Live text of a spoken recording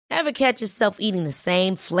Ever catch yourself eating the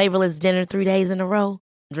same flavorless dinner 3 days in a row?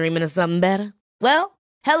 Dreaming of something better? Well,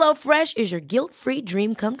 HelloFresh is your guilt-free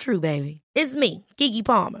dream come true, baby. It's me, Keke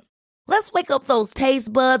Palmer. Let's wake up those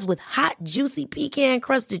taste buds with hot, juicy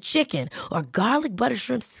pecan-crusted chicken or garlic butter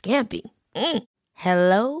shrimp scampi.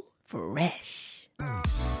 Hello Fresh.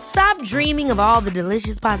 Stop dreaming of all the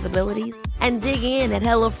delicious possibilities and dig in at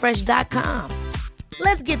HelloFresh.com.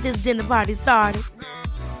 Let's get this dinner party started.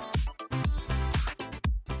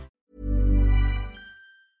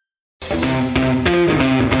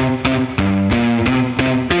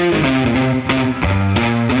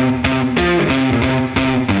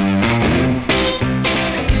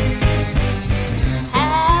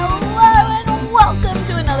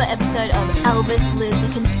 Elvis Lives, a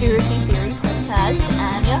conspiracy theory podcast.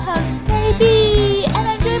 I'm your host, KB, and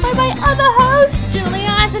I'm joined by my other host, Julie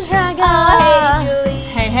Eisentrager. Oh, hey, Julie.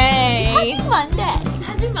 Hey. Happy Monday.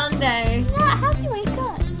 Happy Monday. Yeah, how's your week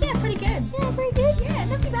going? Yeah, pretty good. Yeah, pretty good. Yeah,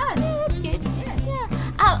 not too bad. Yeah, that's good.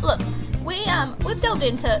 Yeah. Look, we've delved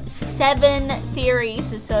into 7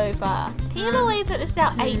 theories so far. Can you believe that this is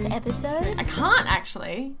our 8th episode? I can't,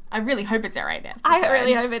 actually. I really hope it's our 8th episode. I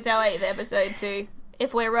really hope it's our 8th episode, too.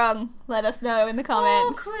 If we're wrong, let us know in the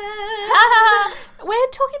comments. We're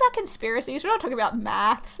talking about conspiracies. We're not talking about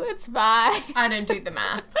maths. It's fine. I don't do the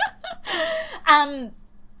math.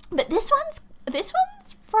 But this one's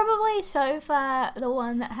probably so far the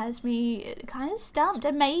one that has me kind of stumped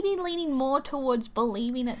and maybe leaning more towards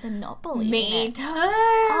believing it than not believing it. Me too.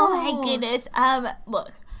 Oh my goodness.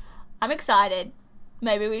 Look, I'm excited.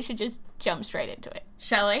 Maybe we should just jump straight into it.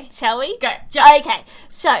 Shall we? Go. Jump. Okay.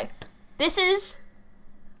 So, this is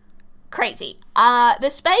crazy. The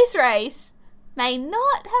space race may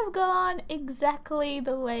not have gone exactly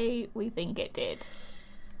the way we think it did.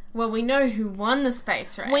 Well, we know who won the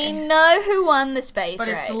space race. We know who won the space race. But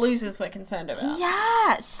it's the losers we're concerned about.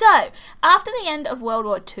 Yeah. So, after the end of World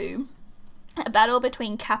War II, a battle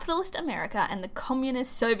between capitalist America and the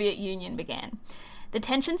communist Soviet Union began. The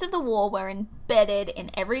tensions of the war were embedded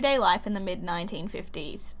in everyday life in the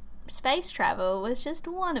mid-1950s. Space travel was just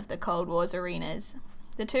one of the Cold War's arenas.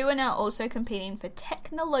 The two are now also competing for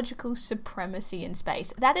technological supremacy in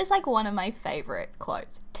space. That is like one of my favourite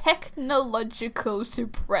quotes. Technological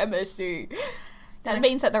supremacy. That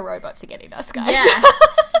means that the robots are getting us, guys. Yeah.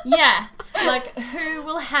 Yeah. Like, who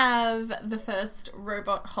will have the first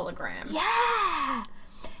robot hologram? Yeah.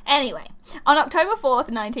 Anyway, on October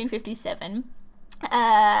 4th, 1957,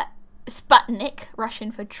 Sputnik,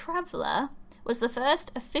 Russian for traveller, was the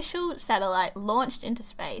first official satellite launched into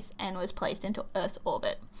space and was placed into Earth's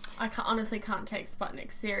orbit. I honestly can't take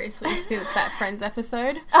Sputnik seriously since that Friends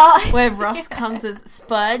episode Oh, where Ross comes as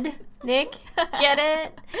Spud. Nick, get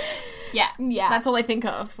it? Yeah. That's all I think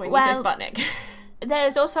of when you say Sputnik.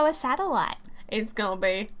 There's also a satellite. It's gonna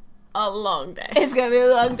be a long day. It's gonna be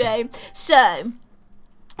a long day. So,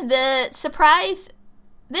 this surprise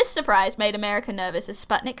made America nervous as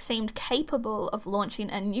Sputnik seemed capable of launching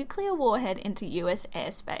a nuclear warhead into US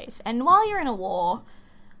airspace. And while you're in a war,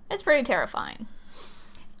 it's pretty terrifying.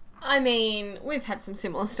 I mean, we've had some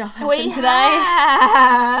similar stuff happen We today.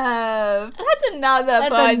 have. That's another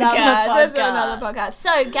podcast. That's another podcast.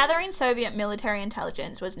 So, gathering Soviet military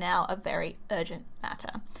intelligence was now a very urgent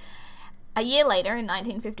matter. A year later, in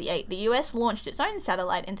 1958, the US launched its own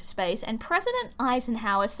satellite into space, and President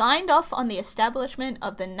Eisenhower signed off on the establishment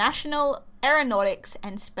of the National Aeronautics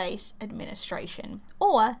and Space Administration,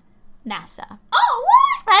 or NASA. Oh,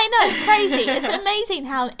 what? I know, crazy. It's amazing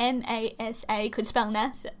how NASA could spell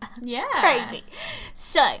NASA. Yeah. Crazy.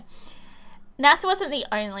 So, NASA wasn't the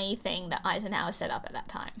only thing that Eisenhower set up at that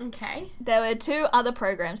time. Okay. There were 2 other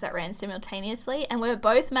programs that ran simultaneously and were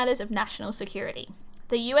both matters of national security.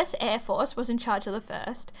 The US Air Force was in charge of the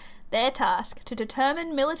first, their task to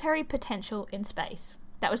determine military potential in space.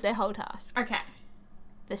 That was their whole task. Okay.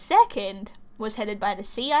 The second was headed by the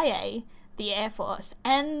CIA, the Air Force,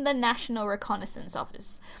 and the National Reconnaissance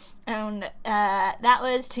Office. And that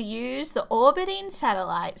was to use the orbiting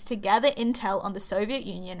satellites to gather intel on the Soviet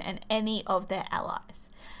Union and any of their allies.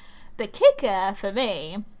 The kicker for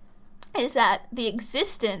me is that the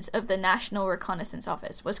existence of the National Reconnaissance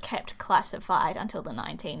Office was kept classified until the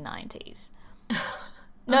 1990s.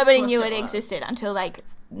 Nobody knew it existed until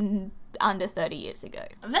under 30 years ago.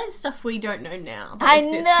 That's stuff we don't know now. I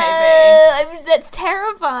know! I mean, that's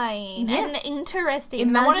terrifying and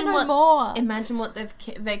interesting. I want to know more. Imagine what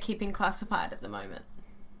they're keeping classified at the moment.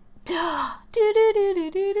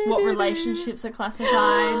 What relationships are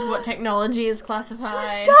classified, what technology is classified.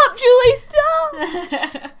 Stop, Julie,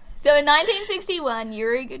 stop! So in 1961,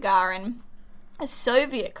 Yuri Gagarin a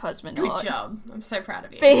Soviet cosmonaut. Good job. I'm so proud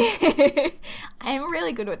of you. I am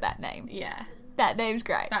really good with that name. Yeah. That name's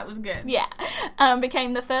great. That was good. Yeah.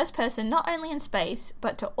 Became the first person not only in space,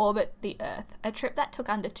 but to orbit the Earth. A trip that took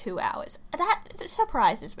under 2 hours. That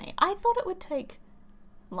surprises me. I thought it would take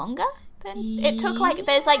longer than... It took, like...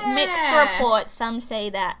 There's, like, mixed reports. Some say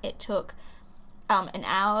that it took an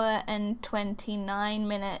hour and 29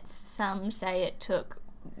 minutes. Some say it took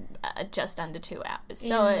just under 2 hours.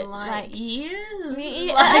 So in, it, like years?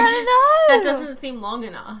 Yeah, Like, I don't know. That doesn't seem long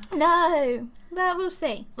enough. No. But we'll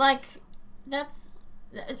see. Like... That's...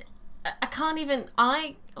 I can't even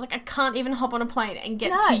hop on a plane and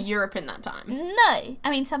get to Europe in that time. No. I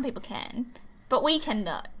mean, some people can. But we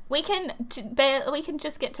cannot. We can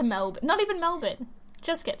just get to Melbourne. Not even Melbourne.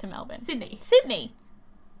 Just get to Melbourne. Sydney.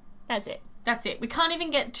 That's it. We can't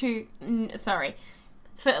even get to... Sorry.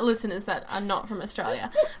 For listeners that are not from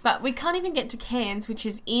Australia. But we can't even get to Cairns, which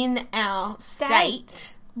is in our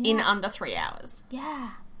state, in under 3 hours. Yeah.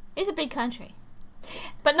 It's a big country.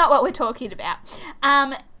 But not what we're talking about.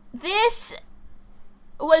 This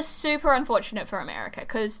was super unfortunate for America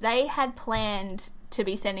because they had planned to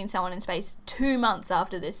be sending someone in space 2 months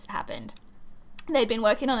after this happened. They'd been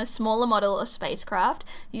working on a smaller model of spacecraft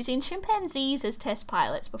using chimpanzees as test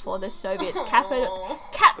pilots before the Soviets'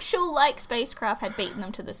 capsule-like spacecraft had beaten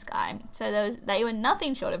them to the sky. So they were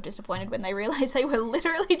nothing short of disappointed when they realized they were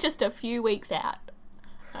literally just a few weeks out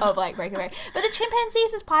of, like, breaking away. But the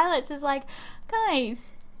chimpanzees as pilots is like,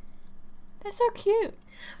 guys, they're so cute.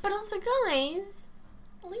 But also, guys,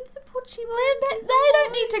 leave the poor chimpanzees They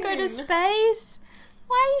don't need to go to space.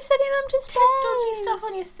 Why are you sending them to space? Test dodgy stuff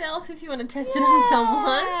on yourself if you want to test it on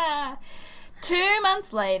someone. 2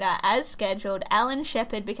 months later, as scheduled, Alan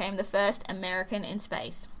Shepard became the first American in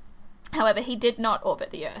space. However, he did not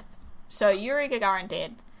orbit the Earth. So Yuri Gagarin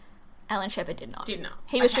did. Alan Shepard did not.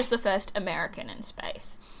 He was just the first American in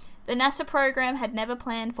space. The NASA program had never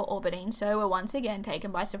planned for orbiting, so were once again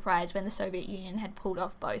taken by surprise when the Soviet Union had pulled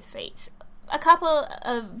off both feats. A couple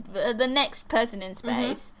of the next person in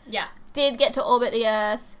space did get to orbit the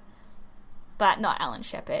Earth, but not Alan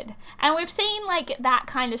Shepard. And we've seen, like, that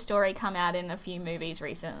kind of story come out in a few movies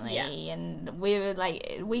recently, and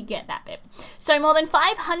we get that bit. So more than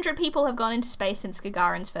 500 people have gone into space since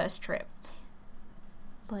Gagarin's first trip.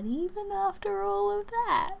 But even after all of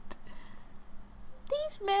that,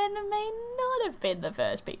 these men may not have been the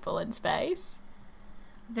first people in space.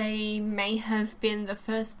 They may have been the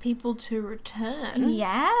first people to return.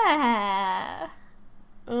 Yeah.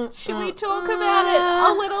 Should we talk about it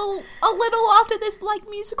a little after this, like,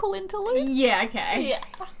 musical interlude? Yeah, okay. Yeah.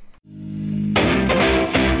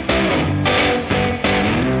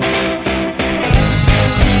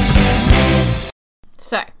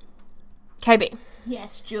 So, KB.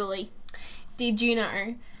 Yes, Julie. Did you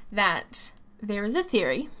know that there is a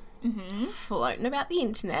theory floating about the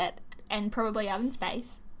internet and probably out in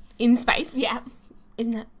space? In space? Yeah.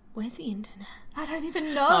 Isn't it? Where's the internet? I don't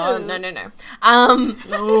even know. Oh, no. No.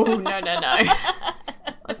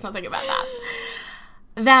 Let's not think about that.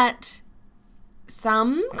 That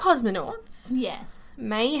some cosmonauts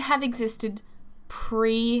may have existed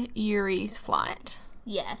pre-Yuri's flight.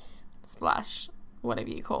 Yes. / whatever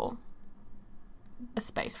you call a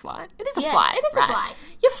space flight. It is a yes, flight. It is a flight.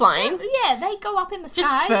 You're flying. Yeah, they go up in the sky.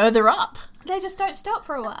 Just further up. They just don't stop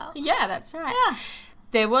for a while. Yeah, that's right. Yeah.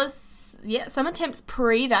 There was, some attempts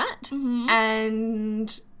pre that,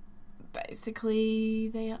 and basically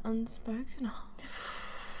they are unspoken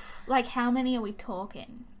of. Like, how many are we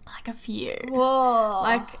talking? Like a few. Whoa.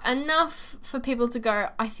 Like, enough for people to go,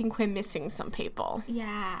 I think we're missing some people.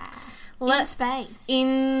 Yeah.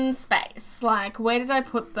 In space. Like, where did I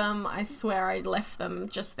put them? I swear I left them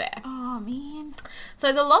just there. Oh, man.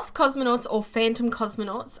 So the lost cosmonauts, or phantom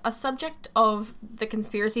cosmonauts, are subject of the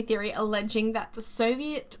conspiracy theory alleging that the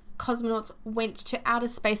Soviet cosmonauts went to outer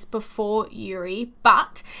space before Yuri,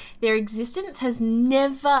 but their existence has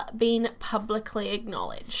never been publicly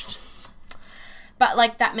acknowledged. But,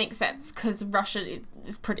 like, that makes sense, because Russia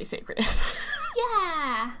is pretty secretive.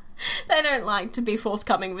 Yeah. They don't like to be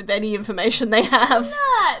forthcoming with any information they have.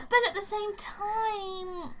 No, but at the same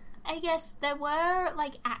time, I guess there were,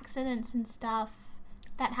 like, accidents and stuff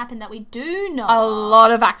that happened that we do know A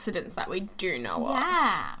lot of accidents that we do know of.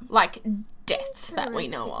 Yeah. Like, deaths that we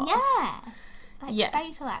know of. Yes. Like, yes.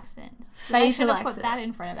 fatal accidents. Fatal should have accidents. put that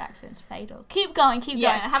in front of accidents. Fatal. Keep going.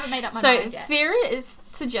 Yes. I haven't made up my mind yet. So,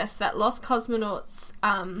 theorists suggest that lost cosmonauts...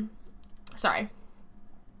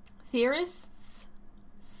 Theorists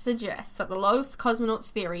suggest that the lost cosmonauts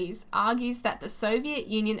theories argues that the Soviet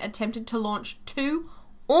Union attempted to launch 2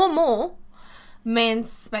 or more manned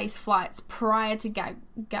space flights prior to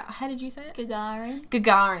how did you say it?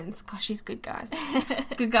 Gagarin's. Gosh, she's good, guys.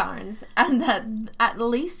 Gagarin's. And that at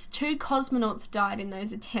least 2 cosmonauts died in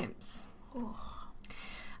those attempts.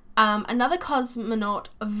 Another cosmonaut,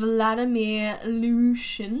 Vladimir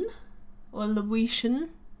Ilyushin,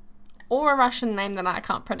 or a Russian name that I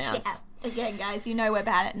can't pronounce. Yeah. Again, guys, you know we're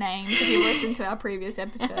bad at names if you listen to our previous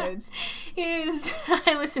episodes.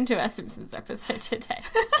 I listened to our Simpsons episode today.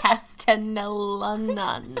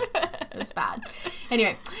 Castellanon. It was bad.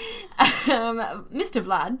 Anyway, Mr.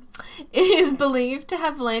 Vlad is believed to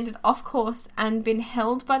have landed off course and been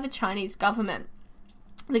held by the Chinese government.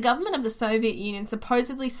 The government of the Soviet Union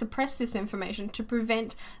supposedly suppressed this information to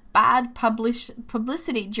prevent bad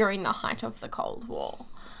publicity during the height of the Cold War.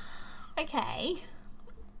 Okay.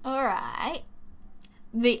 All right.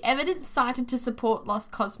 The evidence cited to support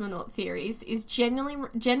lost cosmonaut theories is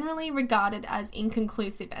generally regarded as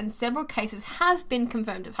inconclusive, and several cases have been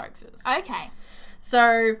confirmed as hoaxes. Okay.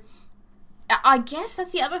 So, I guess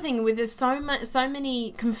that's the other thing with there's so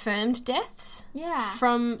many confirmed deaths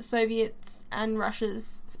from Soviets and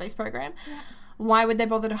Russia's space program. Yeah. Why would they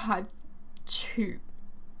bother to hide 2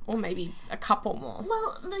 or maybe a couple more?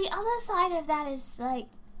 Well, the other side of that is like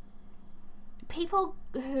people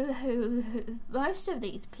who most of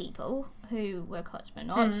these people who were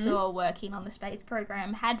cosmonauts or working on the space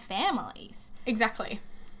program had families. Exactly.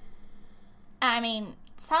 I mean,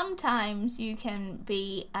 sometimes you can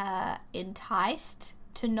be enticed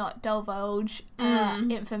to not divulge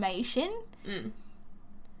information.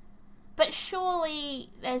 But surely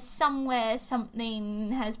there's somewhere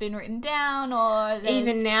something has been written down, or there's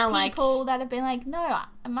even now, people that have been like, no,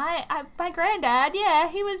 my granddad,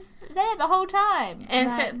 he was there the whole time.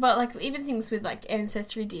 And but even things with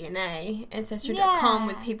Ancestry DNA, Ancestry.com,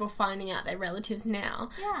 with people finding out their relatives now,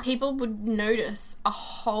 people would notice a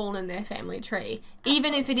hole in their family tree,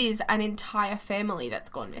 even if it is an entire family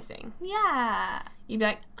that's gone missing. Yeah. You'd be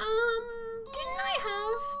like, didn't I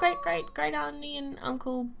have great auntie and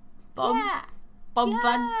uncle Bob? Yeah. Bob.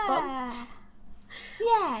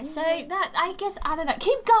 Yeah, so that, I guess, I don't know.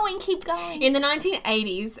 Keep going. In the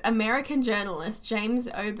 1980s, American journalist James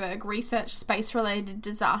Oberg researched space-related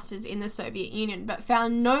disasters in the Soviet Union, but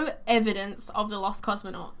found no evidence of the lost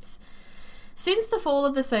cosmonauts. Since the fall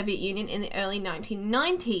of the Soviet Union in the early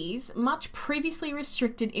 1990s, much previously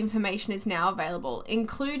restricted information is now available,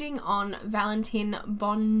 including on Valentin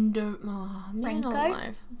Bondarenko.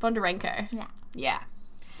 Yeah.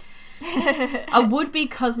 A would-be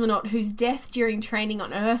cosmonaut whose death during training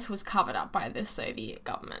on Earth was covered up by the Soviet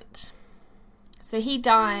government. So he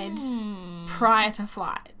died prior to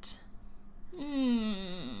flight.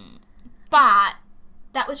 But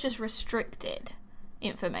that was just restricted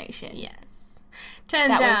information. Yes.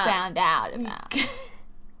 Turns out we found out about.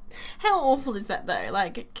 How awful is that,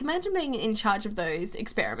 though? Imagine being in charge of those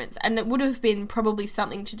experiments, and it would have been probably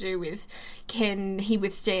something to do with, can he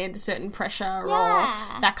withstand certain pressure or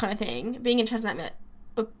that kind of thing. Being in charge of that,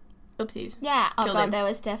 oopsies. Yeah. Oh god, him. there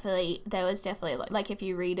was definitely if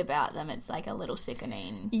you read about them, it's a little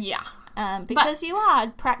sickening. Yeah. Because you're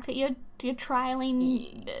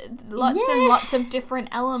trialing lots and lots of different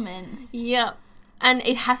elements. Yeah. And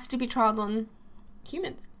it has to be trialed on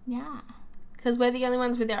humans. Yeah. Because we're the only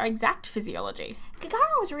ones with our exact physiology.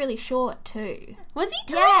 Gagarin was really short, too. Was he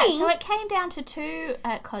tiny? Yeah, so it came down to 2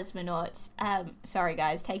 cosmonauts. Sorry,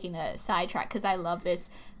 guys, taking a sidetrack, because I love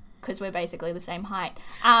this, because we're basically the same height.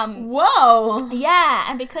 Whoa! Yeah,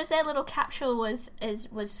 and because their little capsule was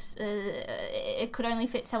it could only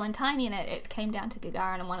fit so tiny in it, it came down to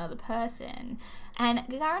Gagarin and one other person. And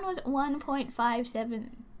Gagarin was 1.57...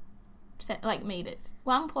 meters.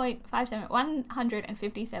 1.57,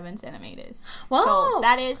 157 centimeters. Wow. Tall.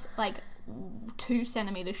 That is 2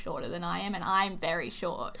 centimeters shorter than I am, and I'm very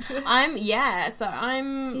short. I'm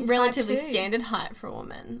relatively 5'2". standard height for a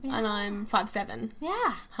woman, and I'm 5'7".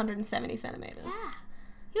 Yeah. 170 centimeters. Yeah.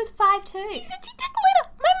 He was 5'2". He's little.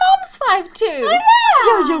 My mom's 5'2". Oh, yeah.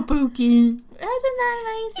 Jojo Pookie. Isn't that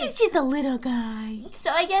amazing? He's just a little guy. So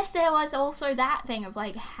I guess there was also that thing of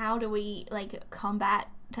how do we combat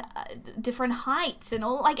different heights and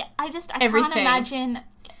all. I can't imagine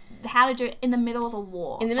how to do it in the middle of a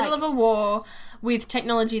war. In the middle of a war with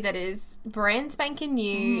technology that is brand spanking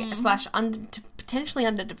new / potentially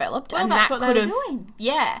underdeveloped. Well, and that's that what they were doing.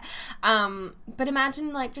 Yeah. But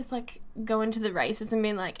imagine going to the races and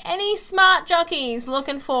being any smart jockeys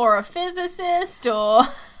looking for a physicist or...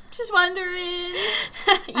 Just wondering.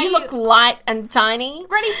 You look light and tiny.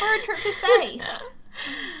 Ready for a trip to space.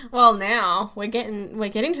 Well, now we're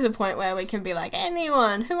getting to the point where we can be like,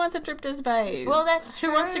 anyone who wants a trip to space. Well, that's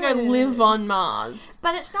who wants to go true. live on Mars.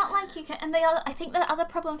 But it's not like you can. And I think the other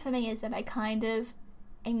problem for me is that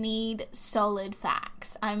I need solid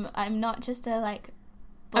facts. I'm not just a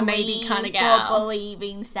maybe kind of for gal.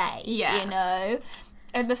 believing sake. Yeah. You know.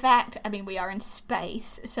 And the fact, I mean, we are in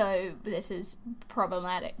space, so this is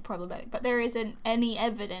problematic. But there isn't any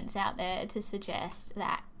evidence out there to suggest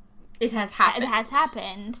that It has happened. it has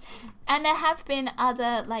happened. And there have been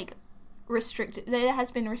other restricted. There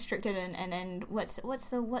has been restricted and what's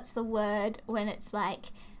the word when it's like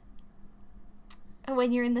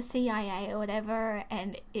when you're in the CIA or whatever,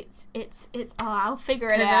 and it's I'll figure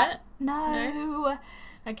it out. Covert? No.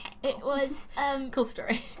 Okay. It was Cool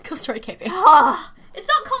story. Cool story, KP. it's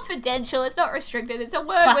not confidential, it's not restricted, it's a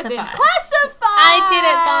word within Classified. classified. I did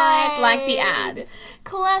it, guys. Like the ads.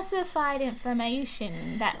 Classified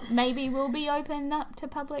information that maybe will be opened up to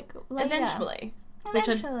public later. Eventually.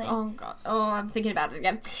 Eventually. Oh, God. Oh, I'm thinking about it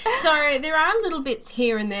again. So there are little bits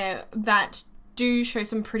here and there that do show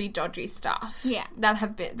some pretty dodgy stuff. Yeah.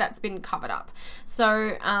 That's been covered up.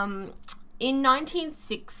 So, in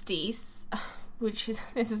 1960s...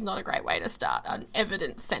 this is not a great way to start an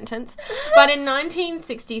evidence sentence. But in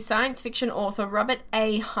 1960, science fiction author Robert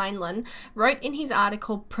A. Heinlein wrote in his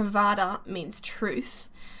article, Pravda Means Truth,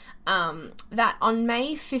 that on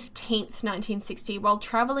May 15th, 1960, while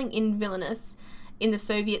traveling in Vilnius, in the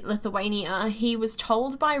Soviet Lithuania, he was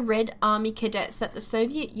told by Red Army cadets that the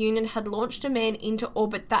Soviet Union had launched a man into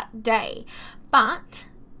orbit that day. But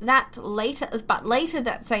later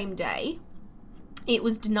that same day, it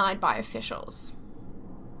was denied by officials.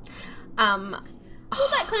 Well,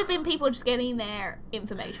 that could have been people just getting their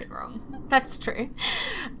information wrong. That's true.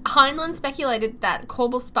 Heinlein speculated that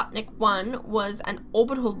Korabl Sputnik 1 was an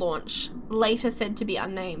orbital launch, later said to be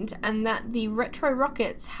unnamed, and that the retro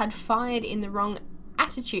rockets had fired in the wrong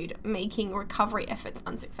attitude, making recovery efforts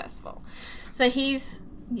unsuccessful. So he's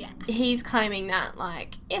claiming that,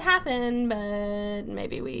 it happened, but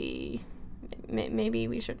maybe we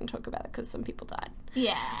shouldn't talk about it because some people died.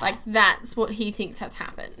 Yeah. That's what he thinks has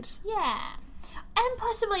happened. Yeah. And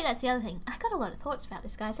possibly that's the other thing. I got a lot of thoughts about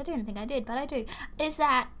this, guys. I didn't think I did, but I do. Is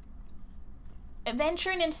that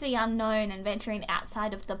venturing into the unknown and venturing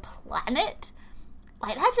outside of the planet,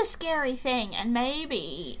 that's a scary thing. And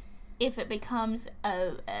maybe if it becomes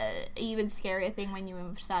a even scarier thing when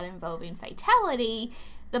you start involving fatality,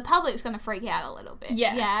 the public's going to freak out a little bit.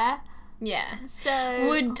 Yeah. Yeah? Yeah.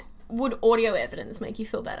 So... Would audio evidence make you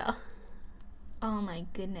feel better? Oh my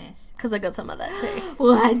goodness. Because I got some of that too.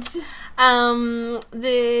 What?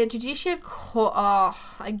 The Judicia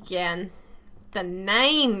again, the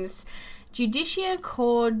names. Judicia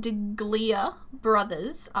Cordiglia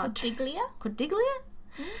brothers are two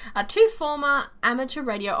former amateur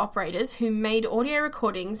radio operators who made audio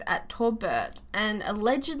recordings at Torbert and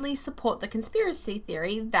allegedly support the conspiracy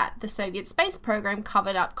theory that the Soviet space program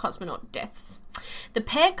covered up cosmonaut deaths. The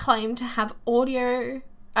pair claim to have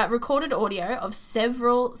recorded audio of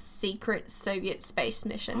several secret Soviet space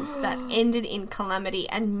missions that ended in calamity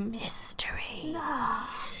and mystery.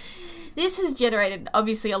 This has generated,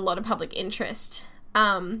 obviously, a lot of public interest.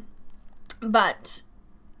 But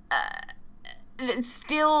it's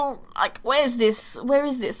still, where is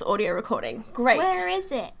this audio recording? Great. Where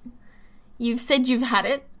is it? You've said you've had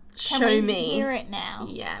it. Can Show we me. hear it now?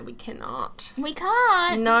 Yeah, we cannot. We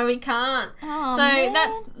can't. No, we can't. Oh, so man.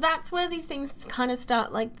 that's where these things kind of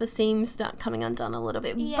start, the seams start coming undone a little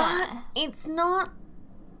bit. Yeah. But it's not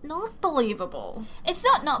believable. It's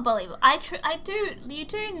not believable. You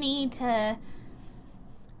do need to...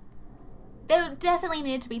 There definitely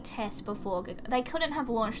needed to be tests before. They couldn't have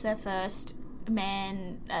launched their first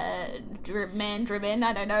man-driven,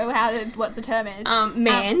 I don't know what's the term is.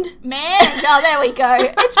 Manned. Oh, there we go.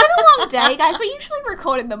 It's been a long day, guys. We usually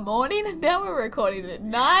record in the morning, and now we're recording at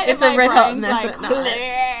night. It's and a my red hot brain's mess like, at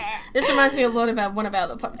night. This reminds me a lot about one of our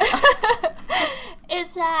other podcasts.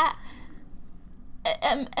 Is that...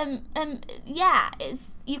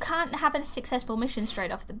 you can't have a successful mission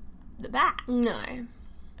straight off the bat. No.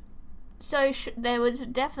 So there would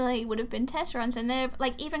have been test runs, and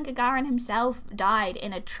even Gagarin himself died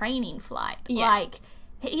in a training flight. Yeah.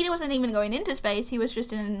 He wasn't even going into space; he was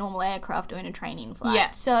just in a normal aircraft doing a training flight.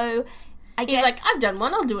 Yeah. So I He's guess I've done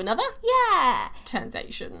one, I'll do another. Yeah. Turns out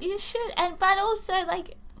you shouldn't. You should, but also I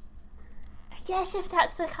guess if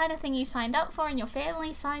that's the kind of thing you signed up for and your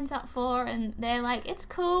family signs up for, and they're it's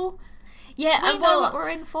cool. Yeah, we know what we're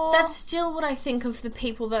in for. That's still what I think of the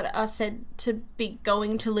people that are said to be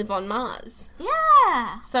going to live on Mars.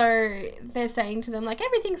 Yeah. So they're saying to them, like,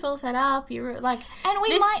 everything's all set up, you're, like... And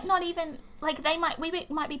we might not even... Like, we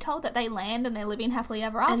might be told that they land and they're living happily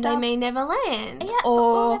ever after. And they may never land. Yeah, or,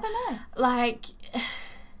 but we'll never know. Like,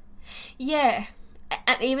 yeah.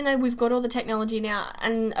 And even though we've got all the technology now,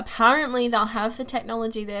 and apparently they'll have the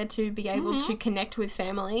technology there to be able to connect with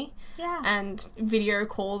family and video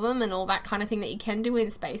call them and all that kind of thing that you can do in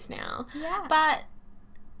space now. Yeah. But,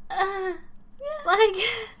 like...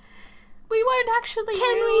 We won't actually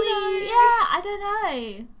Can we though? Yeah, I don't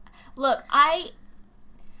know. Look,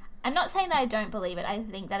 I'm not saying that I don't believe it. I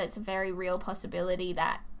think that it's a very real possibility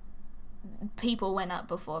that people went up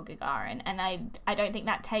before Gagarin, and I don't think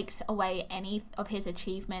that takes away any of his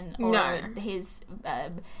achievement or his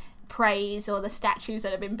praise or the statues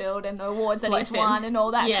that have been built and the awards that he's won and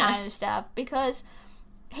all that kind of stuff, because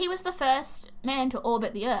he was the first man to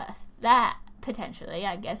orbit the Earth. That potentially,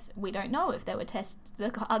 I guess, we don't know if there were the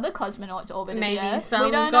other cosmonauts orbiting the Earth. Maybe some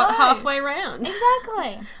we don't got know. halfway around.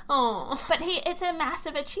 Exactly. Oh, but it's a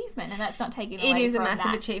massive achievement, and that's not taking away from it is a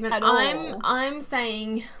massive achievement. at all.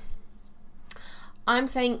 I'm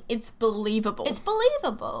saying it's believable. It's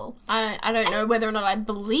believable. I don't know whether or not I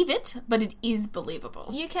believe it, but it is believable.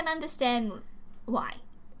 You can understand why.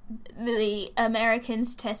 The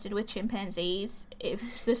Americans tested with chimpanzees.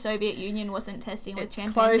 If the Soviet Union wasn't testing with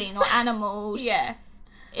chimpanzees or animals,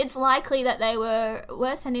 it's likely that they were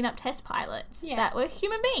sending up test pilots that were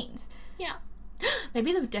human beings. Yeah.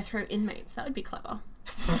 Maybe they were death row inmates. That would be clever.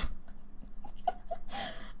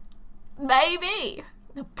 Maybe.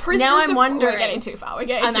 Prisoners now I'm wondering. We're getting too far.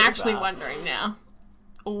 I'm actually wondering now.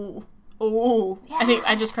 Ooh. Yeah. I think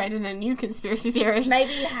I just created a new conspiracy theory.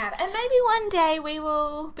 Maybe you have. And maybe one day we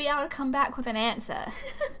will be able to come back with an answer.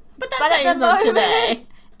 But day is not today.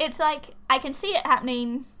 It's like, I can see it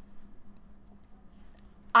happening.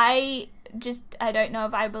 I don't know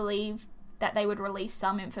if I believe that they would release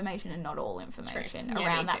some information and not all information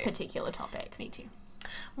around that particular topic. Me too.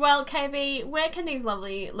 Well, KB, where can these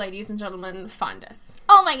lovely ladies and gentlemen find us?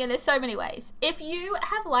 Oh my goodness, so many ways. If you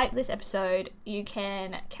have liked this episode, you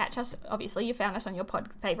can catch us. Obviously, you found us on your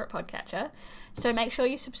favourite podcatcher. So make sure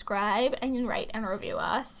you subscribe and rate and review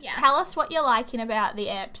us. Yes. Tell us what you're liking about the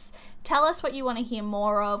eps. Tell us what you want to hear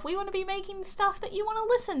more of. We want to be making stuff that you want to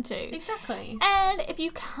listen to. Exactly. And if you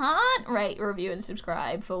can't rate, review, and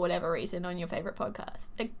subscribe for whatever reason on your favourite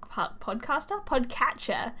podcatcher,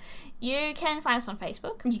 you can find us on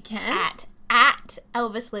Facebook. You can. At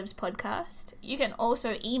Elvis Lives Podcast. You can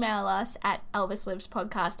also email us at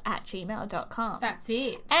elvislivespodcast@gmail.com. That's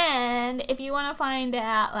it. And if you want to find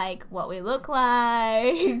out, like, what we look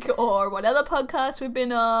like or what other podcasts we've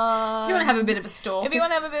been on. If you want to have a bit of a stalk.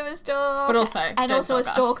 But also, a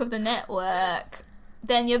stalk of the network,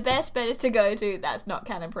 then your best bet is to go to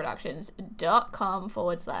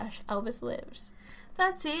that'snotcanonproductions.com/Elvis Lives.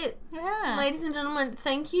 That's it. Yeah. Ladies and gentlemen,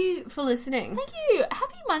 thank you for listening. Thank you.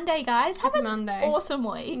 Happy Monday, guys. Have an Monday. Awesome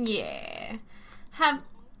week. Yeah. Have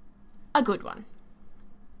a good one.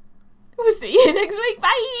 We'll see you next week.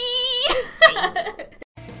 Bye. Bye.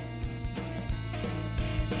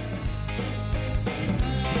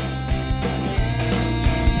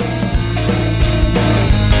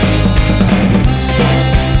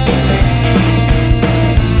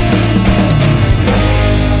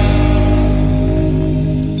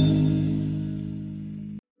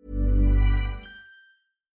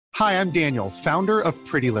 Hi, I'm Daniel, founder of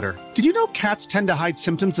Pretty Litter. Did you know cats tend to hide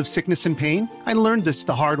symptoms of sickness and pain? I learned this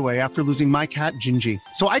the hard way after losing my cat, Gingy.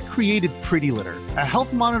 So I created Pretty Litter, a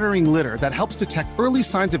health monitoring litter that helps detect early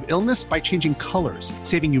signs of illness by changing colors,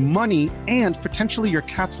 saving you money and potentially your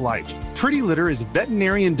cat's life. Pretty Litter is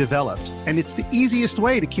veterinarian developed, and it's the easiest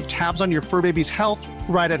way to keep tabs on your fur baby's health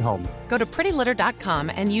right at home. Go to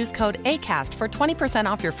prettylitter.com and use code ACAST for 20%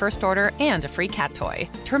 off your first order and a free cat toy.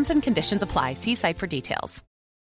 Terms and conditions apply. See site for details.